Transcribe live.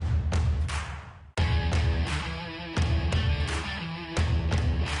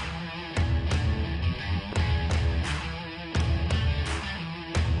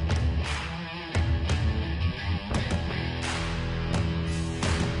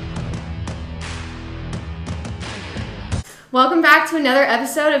Welcome back to another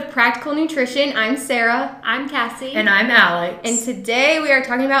episode of Practical Nutrition. I'm Sarah. I'm Cassie. And I'm Alex. And today we are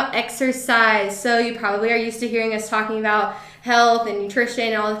talking about exercise. So you probably are used to hearing us talking about health and nutrition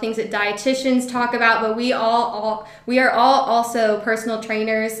and all the things that dietitians talk about, but we are all also personal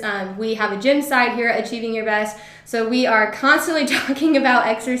trainers. We have a gym side here at Achieving Your Best, so we are constantly talking about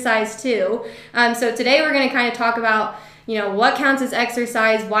exercise too. So today we're going to kind of talk about what counts as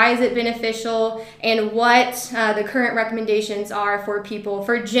exercise, why is it beneficial, and what the current recommendations are for people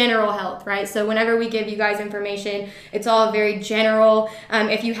for general health, right? So whenever we give you guys information, it's all very general.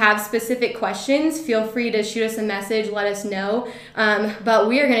 If you have specific questions, feel free to shoot us a message, let us know. But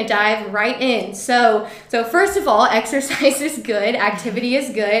we are going to dive right in. So first of all, exercise is good. Activity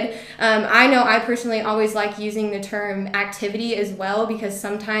is good. I know I personally always like using the term activity as well, because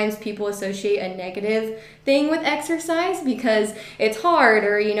sometimes people associate a negative thing with exercise because it's hard,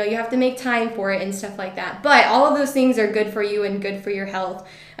 or you have to make time for it and stuff like that. But all of those things are good for you and good for your health.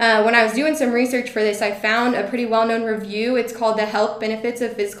 When I was doing some research for this, I found a pretty well-known review. It's called The Health Benefits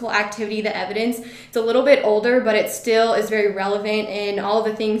of Physical Activity, the Evidence. It's a little bit older, but it still is very relevant in all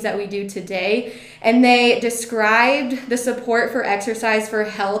the things that we do today. And they described the support for exercise for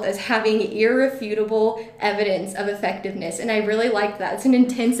health as having irrefutable evidence of effectiveness. And I really liked that. It's an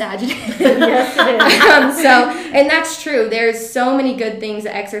intense adjective. Yes, it is. And that's true. There's so many good things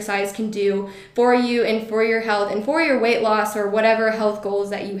that exercise can do for you and for your health and for your weight loss or whatever health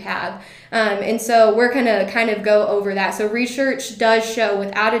goals that you have. And so we're going to kind of go over that. So research does show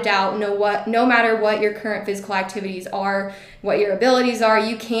without a doubt, no matter what your current physical activities are, what your abilities are,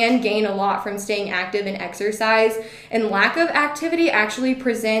 you can gain a lot from staying active and exercise. And lack of activity actually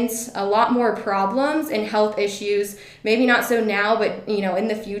presents a lot more problems and health issues, maybe not so now, but in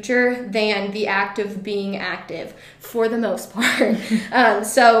the future, than the act of being active for the most part.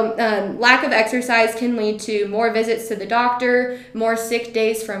 Lack of exercise can lead to more visits to the doctor, more sick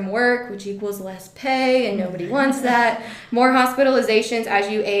days from work, which equals less pay, and nobody wants that, more hospitalizations as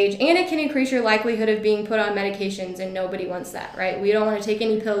you age, and it can increase your likelihood of being put on medications, and nobody wants that, right? We don't want to take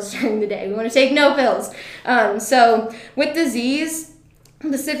any pills during the day. We want to take no pills. So with disease,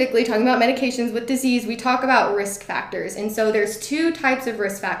 specifically talking about medications with disease, we talk about risk factors. And so there's two types of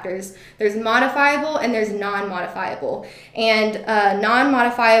risk factors. There's modifiable and there's non-modifiable. And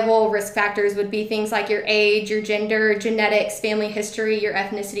non-modifiable risk factors would be things like your age, your gender, genetics, family history, your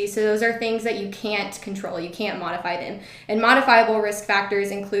ethnicity. So those are things that you can't control. You can't modify them. And modifiable risk factors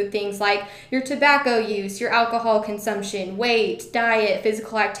include things like your tobacco use, your alcohol consumption, weight, diet,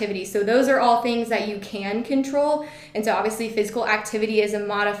 physical activity. So those are all things that you can control. And so obviously physical activity is a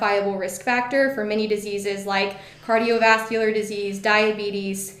modifiable risk factor for many diseases like cardiovascular disease,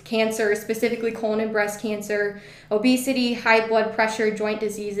 diabetes, cancer, specifically colon and breast cancer, obesity, high blood pressure, joint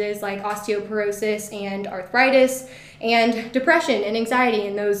diseases like osteoporosis and arthritis, and depression and anxiety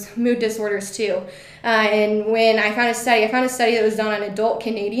and those mood disorders too. And when I found a study that was done on adult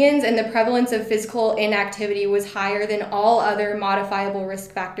Canadians, and the prevalence of physical inactivity was higher than all other modifiable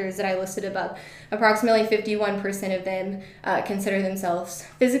risk factors that I listed above. Approximately 51% of them consider themselves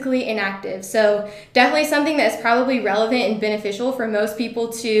physically inactive. So definitely something that's probably relevant and beneficial for most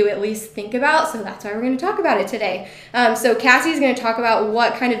people to at least think about. So that's why we're going to talk about it today. So Cassie's going to talk about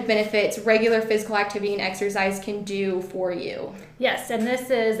what kind of benefits regular physical activity and exercise can do for you. Yes, and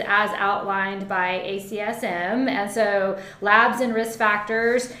this is as outlined by ACSM. And so labs and risk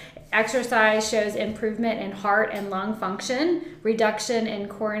factors. Exercise shows improvement in heart and lung function, reduction in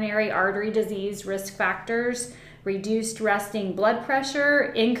coronary artery disease risk factors, reduced resting blood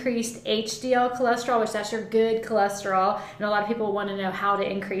pressure, increased HDL cholesterol, which that's your good cholesterol, and a lot of people want to know how to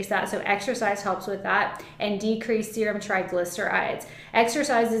increase that, so exercise helps with that, and decreased serum triglycerides.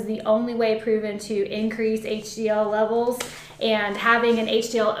 Exercise is the only way proven to increase HDL levels, and having an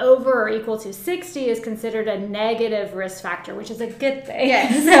HDL over or equal to 60 is considered a negative risk factor, which is a good thing.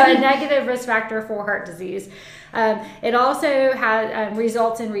 Yes. So a negative risk factor for heart disease. It also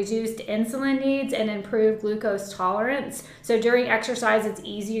results in reduced insulin needs and improved glucose tolerance. So during exercise, it's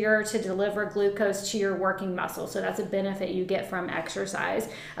easier to deliver glucose to your working muscle. So that's a benefit you get from exercise.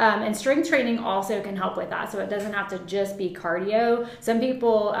 And strength training also can help with that. So it doesn't have to just be cardio. Some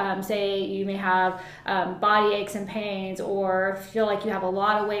people say you may have body aches and pains, or feel like you have a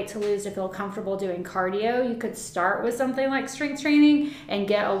lot of weight to lose to feel comfortable doing cardio. You could start with something like strength training and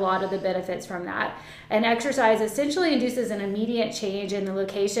get a lot of the benefits from that. And exercise essentially induces an immediate change in the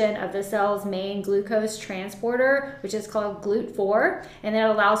location of the cell's main glucose transporter, which is called GLUT4, and that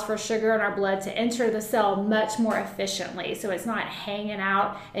allows for sugar in our blood to enter the cell much more efficiently. So it's not hanging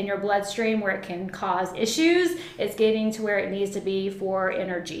out in your bloodstream where it can cause issues. It's getting to where it needs to be for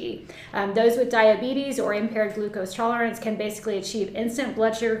energy. Those with diabetes or impaired glucose tolerance can basically achieve instant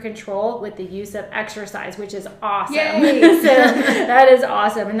blood sugar control with the use of exercise, which is awesome. Yay. So that is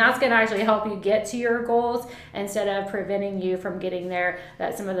awesome. And that's going to actually help you get to your goals instead of preventing you from getting there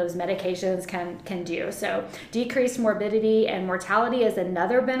that some of those medications can do. So decreased morbidity and mortality is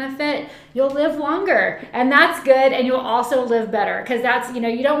another benefit. You'll live longer, and that's good. And you'll also live better, because that's,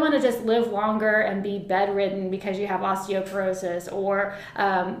 you don't want to just live longer and be bedridden because you have osteoporosis, or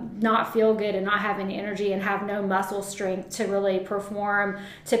not feel good and not have any energy and have no muscle strength to really perform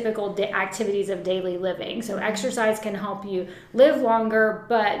typical activities of daily living. So exercise can help you live longer,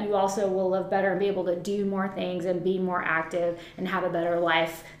 but you also will live better and be able to do more things and be more active and have a better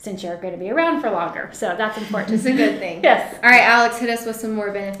life, since you're going to be around for longer. So that's important. It's a good thing. Yes. All right, Alex, hit us with some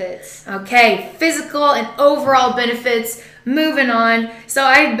more benefits. Okay, physical and overall benefits. Moving on. So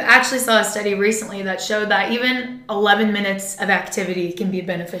I actually saw a study recently that showed that even 11 minutes of activity can be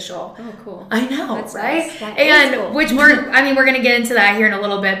beneficial. Oh, cool. I know, That's right? nice. That is And cool. which we're going to get into that here in a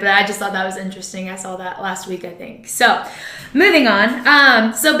little bit, but I just thought that was interesting. I saw that last week, I think. So moving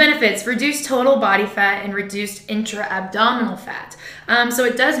on. So benefits: reduced total body fat and reduced intra-abdominal fat. So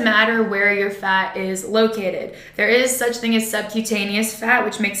it does matter where your fat is located. There is such thing as subcutaneous fat,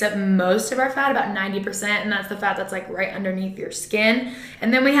 which makes up most of our fat, about 90%, and that's the fat that's like right underneath your skin.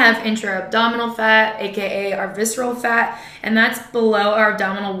 And then we have intra-abdominal fat, aka our visceral fat, and that's below our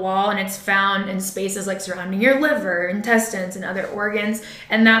abdominal wall, and it's found in spaces like surrounding your liver, intestines, and other organs,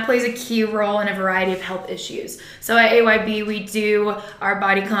 and that plays a key role in a variety of health issues. So at AYB, we do our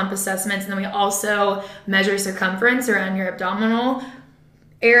body comp assessments, and then we also measure circumference around your abdominal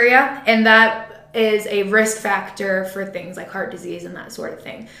area, and that is a risk factor for things like heart disease and that sort of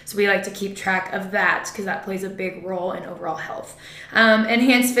thing. So we like to keep track of that because that plays a big role in overall health.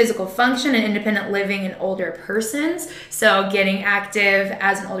 Enhanced physical function and independent living in older persons. So getting active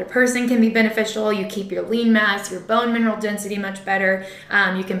as an older person can be beneficial. You keep your lean mass, your bone mineral density much better.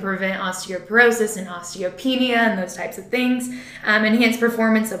 You can prevent osteoporosis and osteopenia and those types of things. Enhanced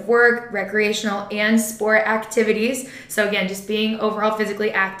performance of work, recreational, and sport activities. So again, just being overall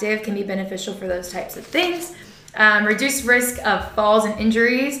physically active can be beneficial for those types of things. Reduced risk of falls and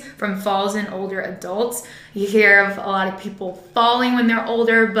injuries from falls in older adults. You hear of a lot of people falling when they're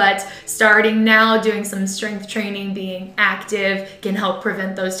older, but starting now, doing some strength training, being active can help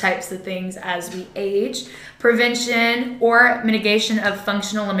prevent those types of things as we age. Prevention or mitigation of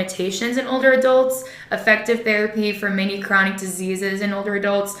functional limitations in older adults. Effective therapy for many chronic diseases in older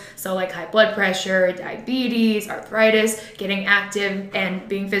adults, so like high blood pressure, diabetes, arthritis. Getting active and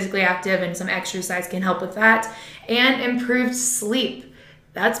being physically active and some exercise can help with that. And improved sleep.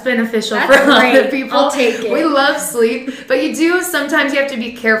 That's beneficial for a lot of people. I'll take it. We love sleep, but sometimes you have to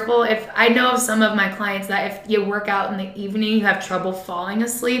be careful. If I know of some of my clients that if you work out in the evening, you have trouble falling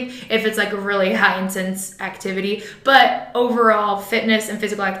asleep if it's like a really high intense activity. But overall, fitness and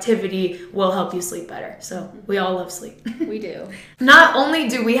physical activity will help you sleep better. So we all love sleep. We do. Not only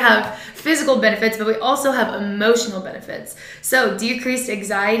do we have physical benefits, but we also have emotional benefits. So decreased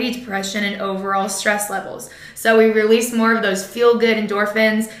anxiety, depression, and overall stress levels. So we release more of those feel-good endorphins.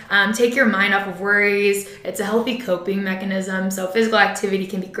 Take your mind off of worries. It's a healthy coping mechanism. So physical activity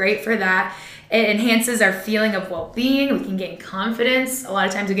can be great for that. It enhances our feeling of well-being. We can gain confidence. A lot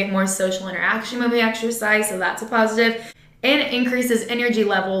of times we get more social interaction when we exercise, so that's a positive. And it increases energy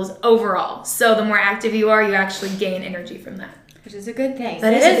levels overall. So the more active you are, you actually gain energy from that. Which is a good thing.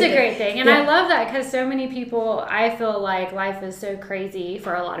 That It is is a a good great thing. And yeah. I love that, because so many people, I feel like life is so crazy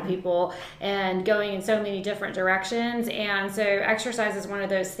for a lot of people and going in so many different directions. And so exercise is one of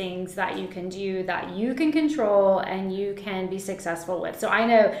those things that you can do, that you can control, and you can be successful with. So I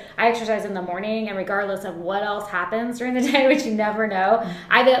know I exercise in the morning, and regardless of what else happens during the day, which you never know,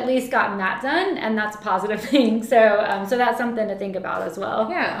 I've at least gotten that done, and that's a positive thing. So so that's something to think about as well.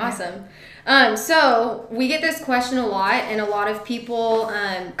 Yeah, awesome. So we get this question a lot, and a lot of people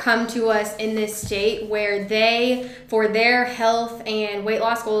come to us in this state where they, for their health and weight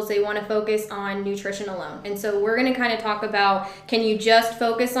loss goals, they want to focus on nutrition alone. And so we're going to kind of talk about, can you just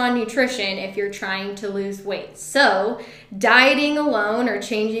focus on nutrition if you're trying to lose weight? So dieting alone or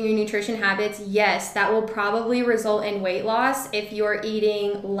changing your nutrition habits, yes, that will probably result in weight loss if you're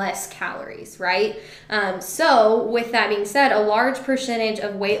eating less calories, right? So with that being said, a large percentage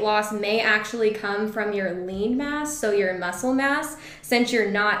of weight loss may actually come from your lean mass, so your muscle mass, since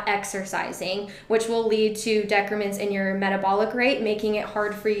you're not exercising, which will lead to decrements in your metabolic rate, making it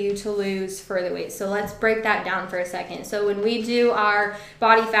hard for you to lose further weight. So let's break that down for a second. So when we do our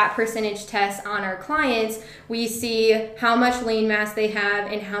body fat percentage tests on our clients, we see how much lean mass they have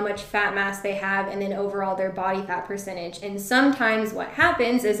and how much fat mass they have, and then overall their body fat percentage. And sometimes what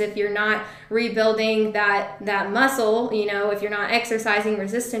happens is if you're not rebuilding that muscle, you know, if you're not exercising,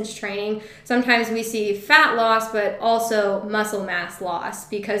 resistance training, sometimes we see fat loss but also muscle mass loss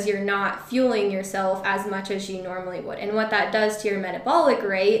because you're not fueling yourself as much as you normally would. And what that does to your metabolic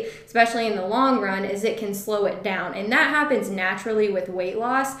rate, especially in the long run, is it can slow it down. And that happens naturally with weight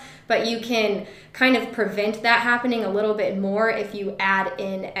loss, but you can kind of prevent that happening a little bit more if you add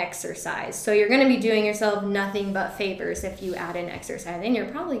in exercise. So you're going to be doing yourself nothing but favors if you add in exercise, and you're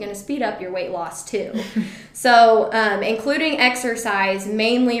probably going to speed up your weight loss too. So including exercise,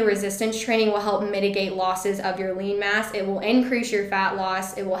 mainly resistance training, will help mitigate losses of your lean mass. It will increase your fat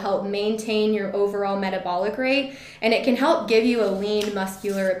loss. It will help maintain your overall metabolic rate, and it can help give you a lean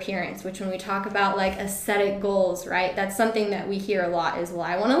muscular appearance, which when we talk about like aesthetic goals, right, that's something that we hear a lot is, well,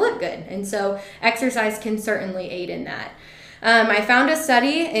 I want to look good. And so exercise can certainly aid in that. I found a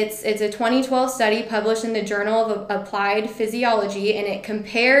study, it's a 2012 study published in the Journal of Applied Physiology, and it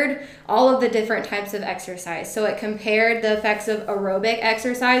compared all of the different types of exercise. So it compared the effects of aerobic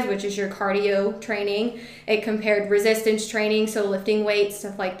exercise, which is your cardio training. It compared resistance training, so lifting weights,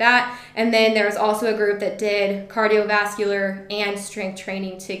 stuff like that. And then there was also a group that did cardiovascular and strength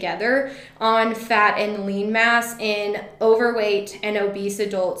training together on fat and lean mass in overweight and obese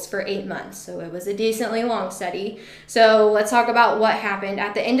adults for 8 months. So it was a decently long study. So let's talk about what happened.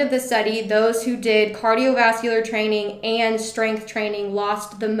 At the end of the study, those who did cardiovascular training and strength training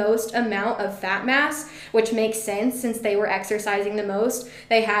lost the most amount of fat mass, which makes sense since they were exercising the most.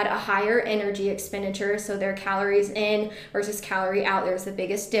 They had a higher energy expenditure, so their calories in versus calorie out, there's the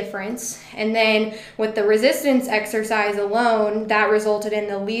biggest difference. And then with the resistance exercise alone, that resulted in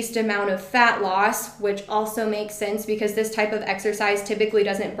the least amount of fat loss, which also makes sense because this type of exercise typically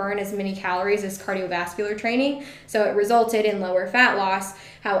doesn't burn as many calories as cardiovascular training, so it resulted in lower fat loss.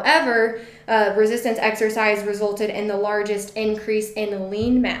 However, resistance exercise resulted in the largest increase in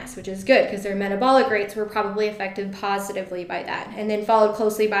lean mass, which is good because their metabolic rates were probably affected positively by that. And then followed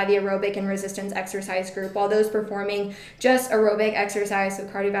closely by the aerobic and resistance exercise group, while those performing just aerobic exercise, so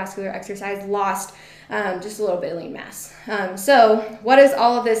cardiovascular exercise, lost just a little bit of lean mass. So what does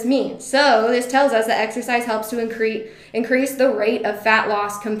all of this mean? So this tells us that exercise helps to increase the rate of fat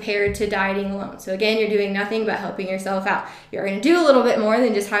loss compared to dieting alone. So again, you're doing nothing but helping yourself out. You're going to do a little bit more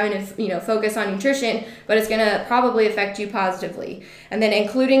than just having to focus on nutrition, but it's going to probably affect you positively. And then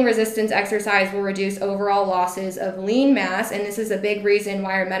including resistance exercise will reduce overall losses of lean mass, and this is a big reason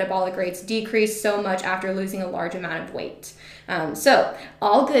why our metabolic rates decrease so much after losing a large amount of weight. So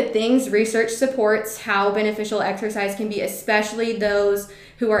all good things. Research supports how beneficial exercise can be, especially those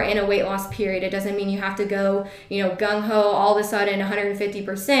who are in a weight loss period. It doesn't mean you have to go, gung-ho all of a sudden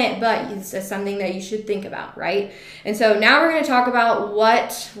 150%, but it's something that you should think about, right? And so now we're going to talk about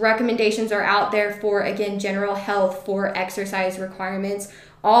what recommendations are out there for, again, general health for exercise requirements,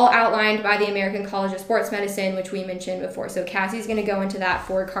 all outlined by the American College of Sports Medicine, which we mentioned before. So Cassie's going to go into that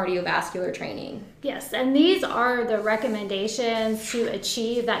for cardiovascular training. Yes, and these are the recommendations to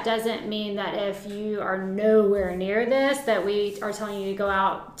achieve. That doesn't mean that if you are nowhere near this, that we are telling you to go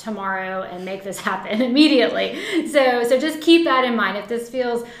out tomorrow and make this happen immediately. So just keep that in mind. If this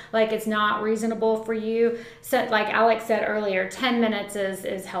feels like it's not reasonable for you, so like Alex said earlier, 10 minutes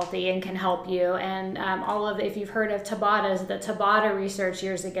is healthy and can help you. And if you've heard of Tabatas, the Tabata research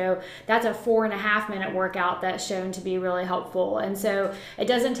years ago, that's a 4.5 minute workout that's shown to be really helpful. And so it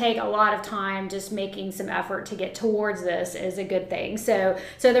doesn't take a lot of time. Just making some effort to get towards this is a good thing. So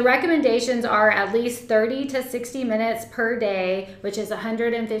the recommendations are at least 30 to 60 minutes per day, which is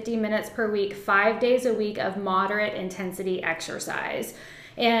 150 minutes per week, 5 days a week of moderate intensity exercise.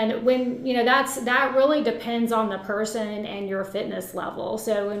 And when, that really depends on the person and your fitness level.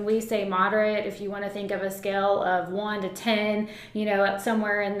 So when we say moderate, if you want to think of a scale of 1 to 10,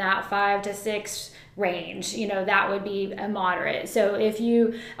 somewhere in that 5 to 6 range, that would be a moderate. So if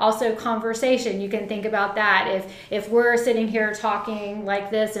you also conversation, you can think about that. If we're sitting here talking like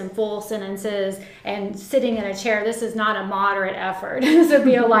this in full sentences and sitting in a chair, this is not a moderate effort. This would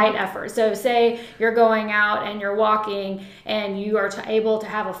be a light effort. So say you're going out and you're walking and you are able to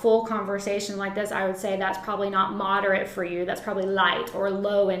have a full conversation like this, I would say that's probably not moderate for you. That's probably light or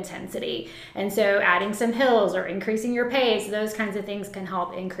low intensity. And so adding some hills or increasing your pace, those kinds of things can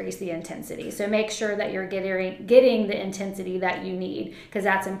help increase the intensity. So make sure sure that you're getting the intensity that you need, because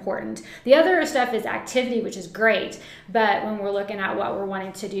that's important. The other stuff is activity, which is great, but when we're looking at what we're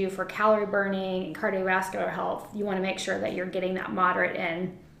wanting to do for calorie burning and cardiovascular health, you want to make sure that you're getting that moderate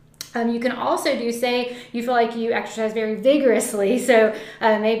in. You can also do, say you feel like you exercise very vigorously, so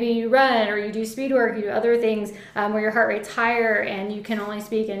maybe you run or you do speed work, you do other things where your heart rate's higher and you can only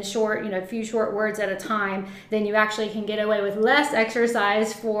speak in short, a few short words at a time, then you actually can get away with less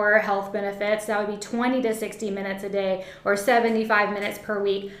exercise for health benefits. That would be 20 to 60 minutes a day or 75 minutes per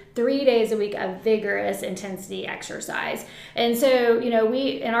week, 3 days a week of vigorous intensity exercise. And so,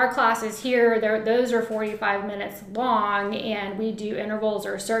 we, in our classes here, those are 45 minutes long, and we do intervals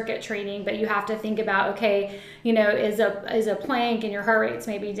or circuit training, but you have to think about, okay, is a plank and your heart rate's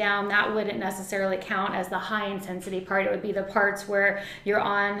maybe down, that wouldn't necessarily count as the high intensity part. It would be the parts where you're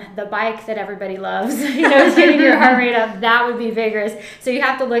on the bike that everybody loves, getting your heart rate up, that would be vigorous. So you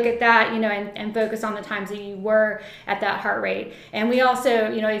have to look at that, and focus on the times that you were at that heart rate. And we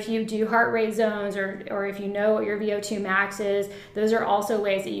also, if you do heart rate zones or if you know what your VO2 max is, those are also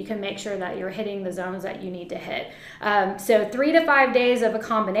ways that you can make sure that you're hitting the zones that you need to hit. So 3 to 5 days of a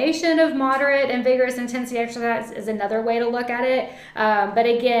combination of moderate and vigorous intensity exercise is another way to look at it. But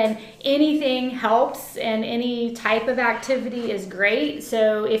again, anything helps and any type of activity is great.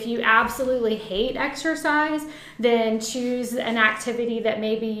 So if you absolutely hate exercise, then choose an activity that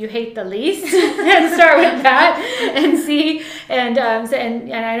maybe you hate the least and start with that and see. And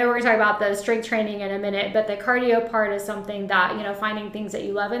I know we're going to talk about the strength training in a minute, but the cardio part is something that, finding things that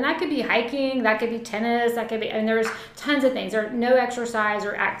you love. And that could be hiking, that could be tennis, that could be, and there's tons of things. No exercise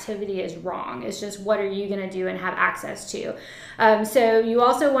or activity is wrong. It's just what are you going to do and have access to. So you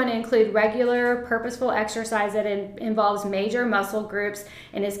also want to include regular, purposeful exercise that involves major muscle groups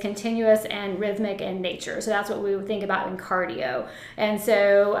and is continuous and rhythmic in nature. So that's what we would think about in cardio. And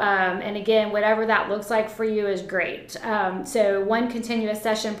so, and again, whatever that looks like for you is great. So one continuous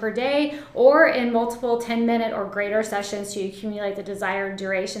session per day or in multiple 10-minute or greater sessions to accumulate the desired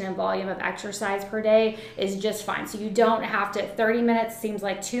duration and volume of exercise per day is just fine. So you don't have to, 30 minutes seems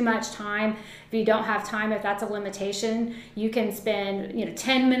like too much time. If you don't have time, if that's a limitation, you can spend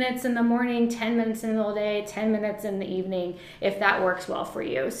 10 minutes in the morning, 10 minutes in the middle of the day, 10 minutes in the evening, if that works well for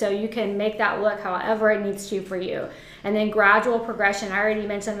you. So you can make that look however it needs to for you. And then gradual progression, I already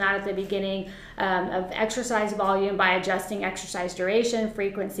mentioned that at the beginning, of exercise volume by adjusting exercise duration,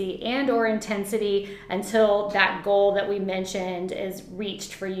 frequency, and or intensity until that goal that we mentioned is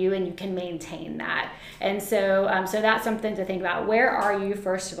reached for you and you can maintain that. And so, so that's something to think about. Where are you,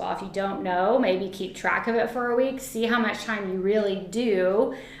 first of all? If you don't know, maybe keep track of it for a week. See how much time you really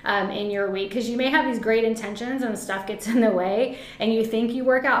do in your week, because you may have these great intentions and stuff gets in the way and you think you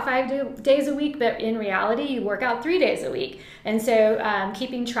work out 5 days a week, but in reality you work out 3 days a week. And so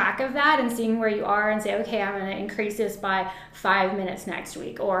keeping track of that and seeing where you are and say, okay, I'm going to increase this by 5 minutes next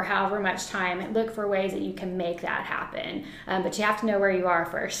week or however much time, and look for ways that you can make that happen. But you have to know where you are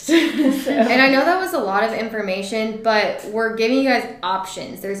first. So. And I know that was a lot of information, but we're giving you guys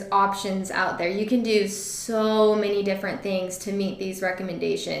options. There's options out there. You can do so many different things to meet these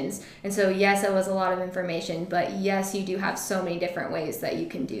recommendations. And so yes, it was a lot of information, but yes, you do have so many different ways that you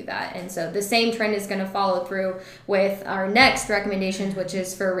can do that. And so the same trend is going to follow through with our next recommendations, which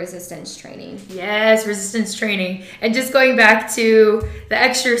is for resistance training. Yes, resistance training. And just going back to the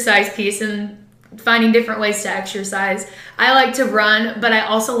exercise piece and finding different ways to exercise, I like to run, but I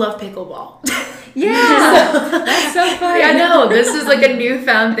also love pickleball. Yeah, that's so fun. Yeah, I know. This is like a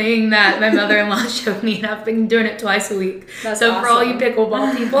newfound thing that my mother-in-law showed me, and I've been doing it twice a week. That's so awesome. For all you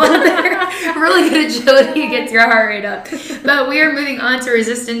pickleball people out there, really good agility gets your heart rate up. But we are moving on to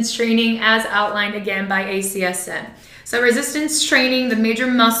resistance training as outlined again by ACSM. So resistance training, the major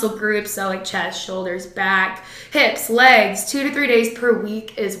muscle groups, so like chest, shoulders, back, hips, legs, 2 to 3 days per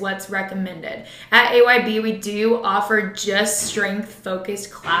week is what's recommended. At AYB, we do offer just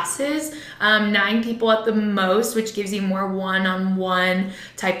strength-focused classes, 9 people at the most, which gives you more one-on-one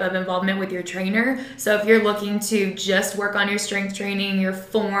type of involvement with your trainer. So if you're looking to just work on your strength training, your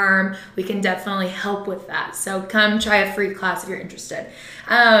form, we can definitely help with that. So come try a free class if you're interested.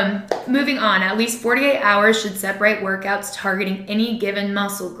 Moving on, at least 48 hours should separate workouts targeting any given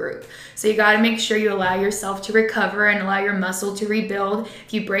muscle group. So you got to make sure you allow yourself to recover and allow your muscle to rebuild.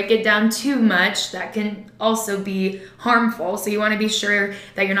 If you break it down too much, that can also be harmful. So you want to be sure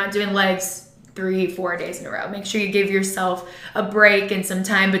that you're not doing legs 3-4 days in a row. Make sure you give yourself a break and some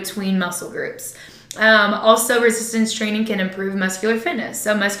time between muscle groups. Also, resistance training can improve muscular fitness.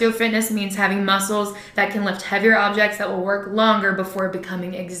 So muscular fitness means having muscles that can lift heavier objects that will work longer before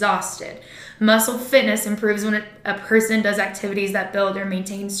becoming exhausted. Muscle fitness improves when a person does activities that build or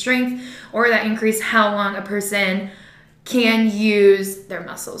maintain strength, or that increase how long a person can use their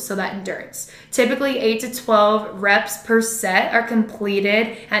muscles, so that endurance. Typically 8 to 12 reps per set are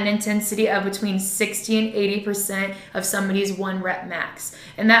completed at an intensity of between 60 and 80% of somebody's 1 rep max.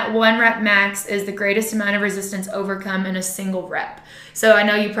 And that 1 rep max is the greatest amount of resistance overcome in a single rep. So I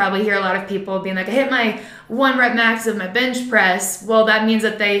know you probably hear a lot of people being like, I hit my 1 rep max of my bench press. Well, that means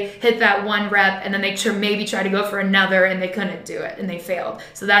that they hit that 1 rep and then they maybe try to go for another and they couldn't do it and they failed.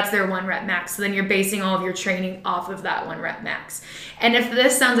 So that's their 1 rep max. So then you're basing all of your training off of that 1 rep max. And if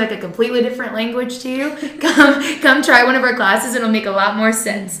this sounds like a completely different language to you, come try one of our classes. It'll make a lot more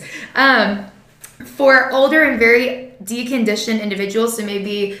sense. For older and very deconditioned individuals, so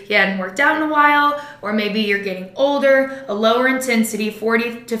maybe you hadn't worked out in a while, or maybe you're getting older, a lower intensity,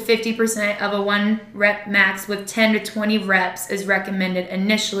 40 to 50% of a 1 rep max with 10 to 20 reps is recommended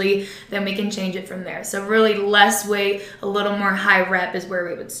initially. Then we can change it from there. So really less weight, a little more high rep is where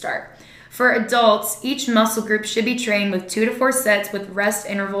we would start. For adults, each muscle group should be trained with 2 to 4 sets with rest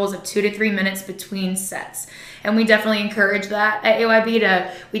intervals of 2 to 3 minutes between sets. And we definitely encourage that at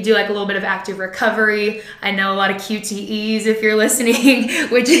AYB. We do like a little bit of active recovery. I know a lot of QTEs if you're listening,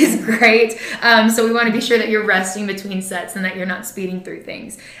 which is great. So we want to be sure that you're resting between sets and that you're not speeding through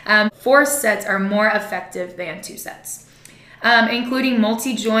things. 4 sets are more effective than 2 sets. Including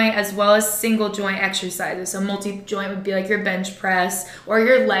multi-joint as well as single joint exercises. So multi-joint would be like your bench press or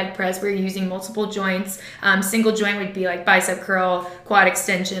your leg press where you're using multiple joints. Single joint would be like bicep curl, quad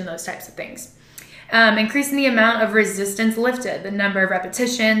extension, those types of things. Increasing the amount of resistance lifted, the number of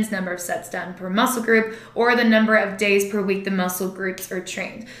repetitions, number of sets done per muscle group, or the number of days per week the muscle groups are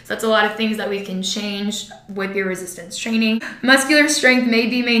trained. So that's a lot of things that we can change with your resistance training. Muscular strength may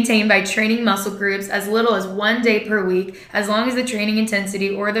be maintained by training muscle groups as little as 1 day per week, as long as the training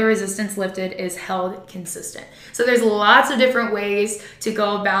intensity or the resistance lifted is held consistent. So there's lots of different ways to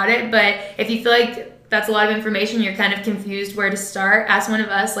go about it, but if you feel like that's a lot of information, you're kind of confused where to start, ask one of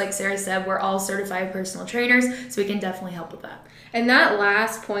us. Like Sarah said, we're all certified personal trainers, so we can definitely help with that. And that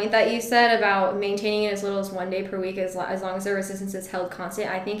last point that you said about maintaining it as little as 1 day per week as long as the resistance is held constant,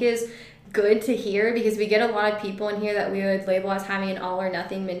 I think is good to hear, because we get a lot of people in here that we would label as having an all or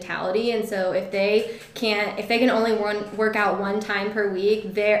nothing mentality. And so if they can only work out 1 time per week,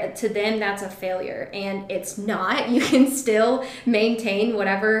 to them that's a failure, and it's not. You can still maintain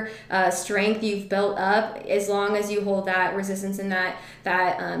whatever strength you've built up as long as you hold that resistance and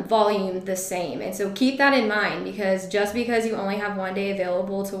that volume the same. And so keep that in mind, because just because you only have 1 day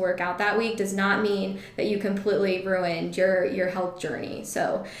available to work out that week does not mean that you completely ruined your health journey.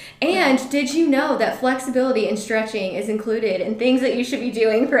 So, and did you know that flexibility and stretching is included in things that you should be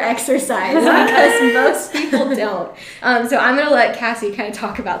doing for exercise? Because most people don't. So I'm going to let Cassie kind of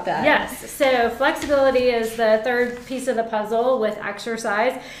talk about that. Yes. So flexibility is the third piece of the puzzle with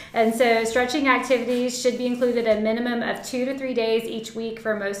exercise. And so stretching activities should be included a minimum of 2 to 3 days each week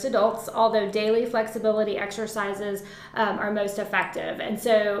for most adults, although daily flexibility exercises are most effective. And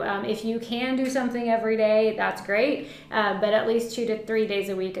so if you can do something every day, that's great. But at least 2 to 3 days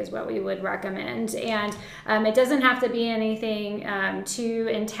a week is what we would recommend. And it doesn't have to be anything too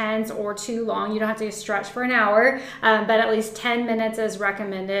intense or too long. You don't have to stretch for an hour, but at least 10 minutes is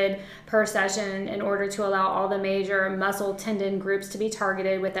recommended per session in order to allow all the major muscle tendon groups to be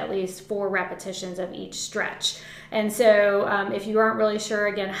targeted with at least 4 repetitions of each stretch. And so if you aren't really sure,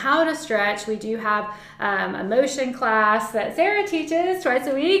 again, how to stretch, we do have a motion class that Sarah teaches twice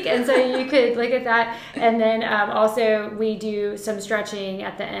a week. And so you could look at that. And then also we do some stretching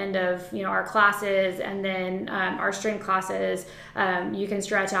at the end of our classes, and then our strength classes. You can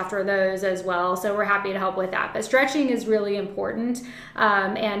stretch after those as well. So we're happy to help with that. But stretching is really important.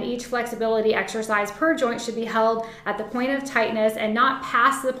 And each flexibility exercise per joint should be held at the point of tightness and not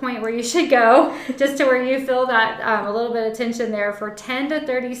past the point where you should go, just to where you feel that a little bit of tension there for 10 to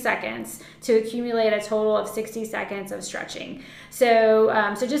 30 seconds to accumulate a total of 60 seconds of stretching.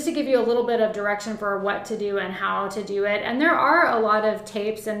 So, so just to give you a little bit of direction for what to do and how to do it. And there are a lot of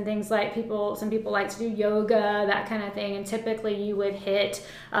tapes and things like some people like to do yoga, that kind of thing. And typically you would hit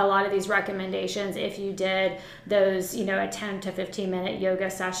a lot of these recommendations if you did those, a 10 to 15 minute yoga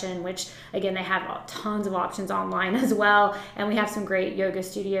session, which again, they have tons of options online as well. And we have some great yoga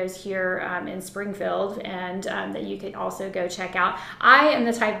studios here in Springfield, and that you could also go check out. I am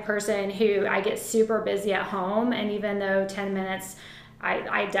the type of person who I get super busy at home, and even though 10 minutes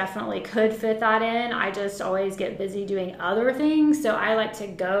I definitely could fit that in. I just always get busy doing other things. So I like to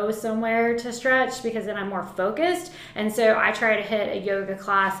go somewhere to stretch because then I'm more focused. And so I try to hit a yoga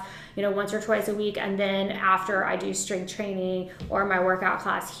class, you know, once or twice a week. And then after I do strength training or my workout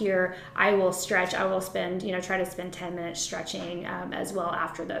class here, I will stretch. I will spend, you know, try to spend 10 minutes stretching as well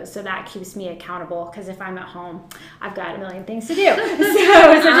after those. So that keeps me accountable, because if I'm at home, I've got a million things to do.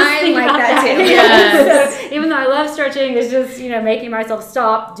 So just think about that too. Yes. So even though I love stretching, it's just, you know, making myself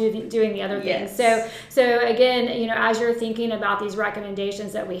stop doing the other things. So again, you know, as you're thinking about these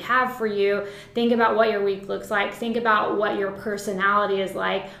recommendations that we have for you, think about what your week looks like. Think about what your personality is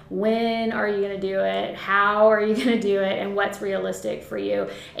like. When are you going to do it? How are you going to do it? And what's realistic for you?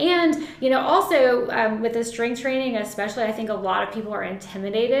 And, you know, also with the strength training, especially, I think a lot of people are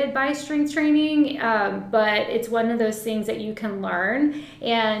intimidated by strength training, but it's one of those things that you can learn.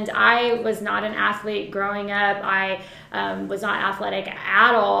 And I was not an athlete growing up. I was not athletic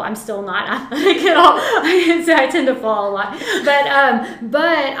at all. I'm still not athletic at all. So I tend to fall a lot. But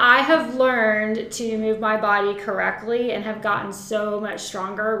I have learned to move my body correctly and have gotten so much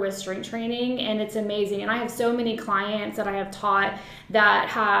stronger with strength training, and it's amazing. And I have so many clients that I have taught that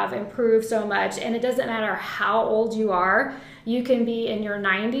have improved so much, and it doesn't matter how old you are. You can be in your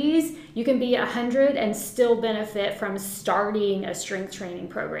 90s, you can be 100 and still benefit from starting a strength training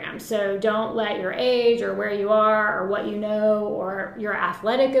program. So don't let your age or where you are or what you know or your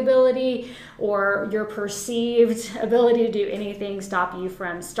athletic ability or your perceived ability to do anything stop you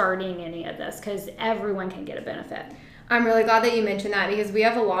from starting any of this, because everyone can get a benefit. I'm really glad that you mentioned that, because we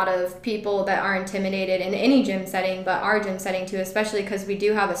have a lot of people that are intimidated in any gym setting, but our gym setting too, especially because we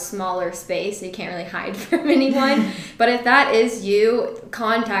do have a smaller space, so you can't really hide from anyone. But if that is you,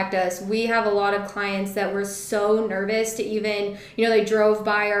 contact us. We have a lot of clients that were so nervous to even, you know, they drove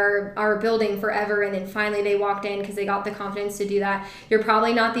by our building forever and then finally they walked in because they got the confidence to do that. You're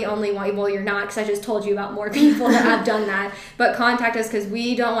probably not the only one. Well, you're not, because I just told you about more people that have done that. But contact us, because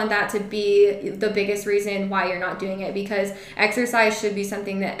we don't want that to be the biggest reason why you're not doing it, because exercise should be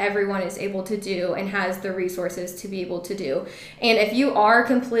something that everyone is able to do and has the resources to be able to do. And if you are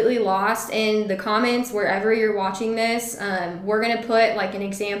completely lost, in the comments wherever you're watching this, we're going to put like an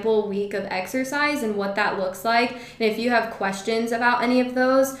example week of exercise and what that looks like. And if you have questions about any of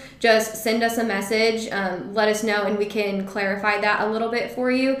those, just send us a message, let us know, and we can clarify that a little bit for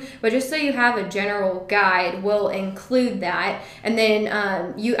you. But just so you have a general guide, we'll include that. And then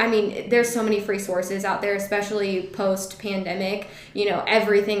there's so many free sources out there, especially post-pandemic. You know,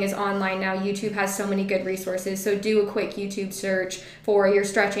 everything is online now. YouTube has so many good resources. So do a quick YouTube search for your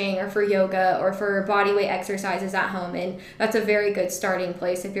stretching or for yoga or for body weight exercises at home. And that's a very good starting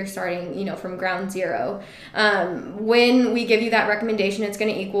place if you're starting, you know, from ground zero. When we give you that recommendation, it's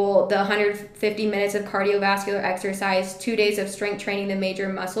going to equal the 150 minutes of cardiovascular exercise, 2 days of strength training, the major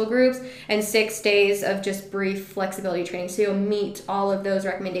muscle groups, and 6 days of just brief flexibility training. So you'll meet all of those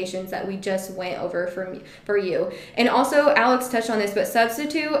recommendations that we just went over for you. And also, Alex touched on this, but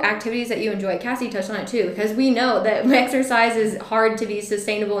substitute activities that you enjoy. Cassie touched on it too, because we know that exercise is hard to be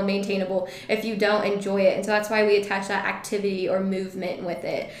sustainable and maintainable if you don't enjoy it. And so that's why we attach that activity or movement with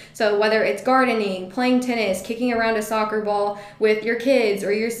it. So whether it's gardening, playing tennis, kicking around a soccer ball with your kids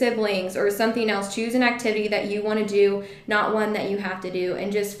or your siblings or something else, choose an activity that you want to do, not one that you have to do,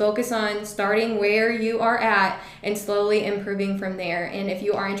 and just focus on starting where you are at and slowly improving from there. And if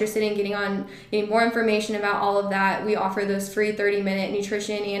you are interested in getting more information about all of that, we offer those free 30-minute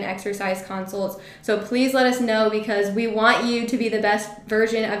nutrition and exercise consults. So please let us know, because we want you to be the best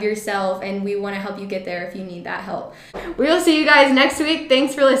version of yourself, and we want to help you get there if you need that help. We will see you guys next week.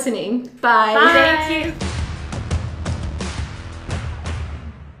 Thanks for listening. Bye. Bye. Thank you.